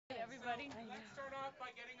everybody. So let's start off by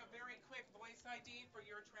getting a very quick voice ID for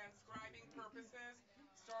your transcribing purposes,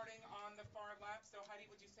 starting on the far left. So Heidi,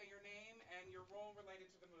 would you say your name and your role related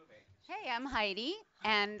to the movie? Hey, I'm Heidi,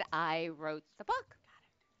 and I wrote the book.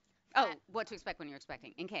 Uh, Oh, what to expect when you're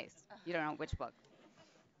expecting, in case you don't know which book.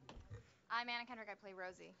 I'm Anna Kendrick. I play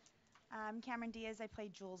Rosie. I'm Cameron Diaz. I play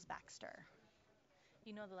Jules Baxter.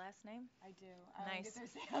 You know the last name? I do. Nice.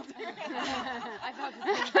 I thought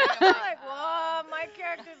the same thing. I'm Like, whoa, my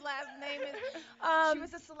character's last name is. She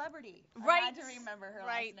was a celebrity. Right. I had to remember her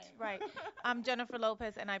Right, last name. right. I'm Jennifer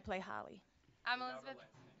Lopez, and I play Holly. I'm Elizabeth.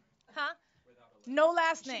 Huh? No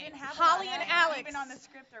last She name. didn't have a Holly last and name. Alex. Even on the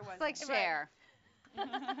script, there It's wasn't. like Cher.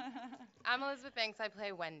 I'm Elizabeth Banks. I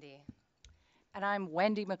play Wendy. And I'm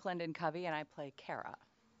Wendy McClendon Covey, and I play Kara.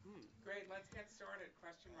 Great, let's get started.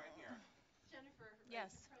 Question right here. Jennifer,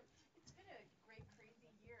 Yes. it's been a great, crazy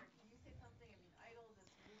year. Can you say something? I mean, Idol,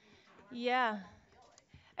 this movie, it's a Yeah. feel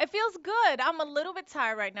like. It feels good. I'm a little bit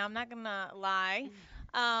tired right now. I'm not gonna lie.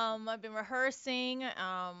 I've been rehearsing,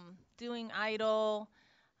 doing Idol,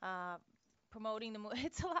 uh, promoting the movie.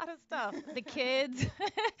 It's a lot of stuff. The kids,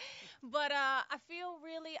 but I feel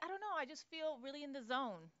really. I don't know. I just feel really in the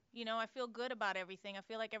zone. You know, I feel good about everything. I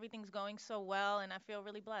feel like everything's going so well, and I feel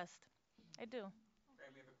really blessed. I do.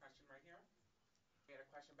 Great, we have a question right here. We had a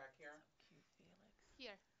question back here.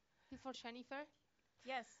 Here, before Jennifer.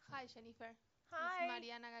 Yes. Hi, Jennifer. Hi. It's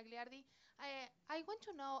Mariana Gagliardi. I want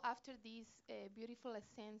to know after this beautiful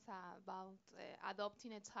scenes about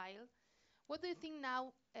adopting a child, what do you think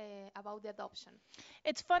now about the adoption?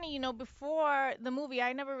 It's funny, before the movie,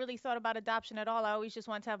 I never really thought about adoption at all. I always just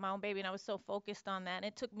wanted to have my own baby, and I was so focused on that. And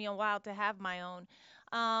it took me a while to have my own.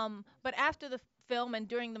 But after the film and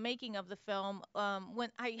during the making of the film, when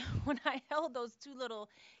I when I held those two little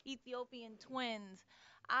Ethiopian twins,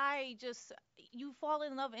 I just you fall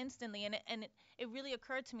in love instantly, and it really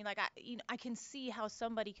occurred to me like I can see how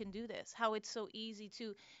somebody can do this, how it's so easy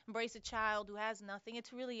to embrace a child who has nothing.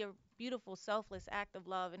 It's really a beautiful, selfless act of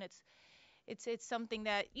love, and it's something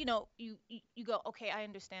that you go, okay, I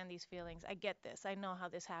understand these feelings. I get this. I know how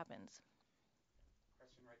this happens.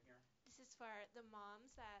 Question right here. This is for the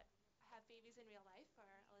moms that have babies in real life, for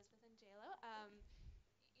Elizabeth and JLo.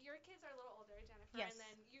 Your kids are a little older, Jennifer, Yes. and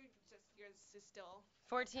then yours is still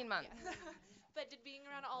 14 months. yes. But did being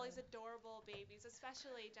around all these adorable babies,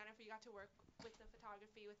 especially Jennifer, you got to work with the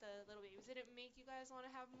photography with the little babies. Did it make you guys want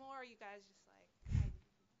to have more? Or are you guys just like,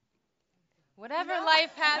 Whatever life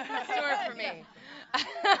has in store for me.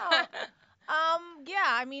 Yeah,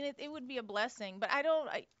 I mean, it would be a blessing, but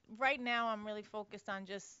right now I'm really focused on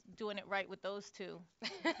just doing it right with those two.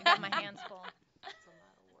 I got my hands full. It's a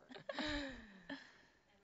lot of work.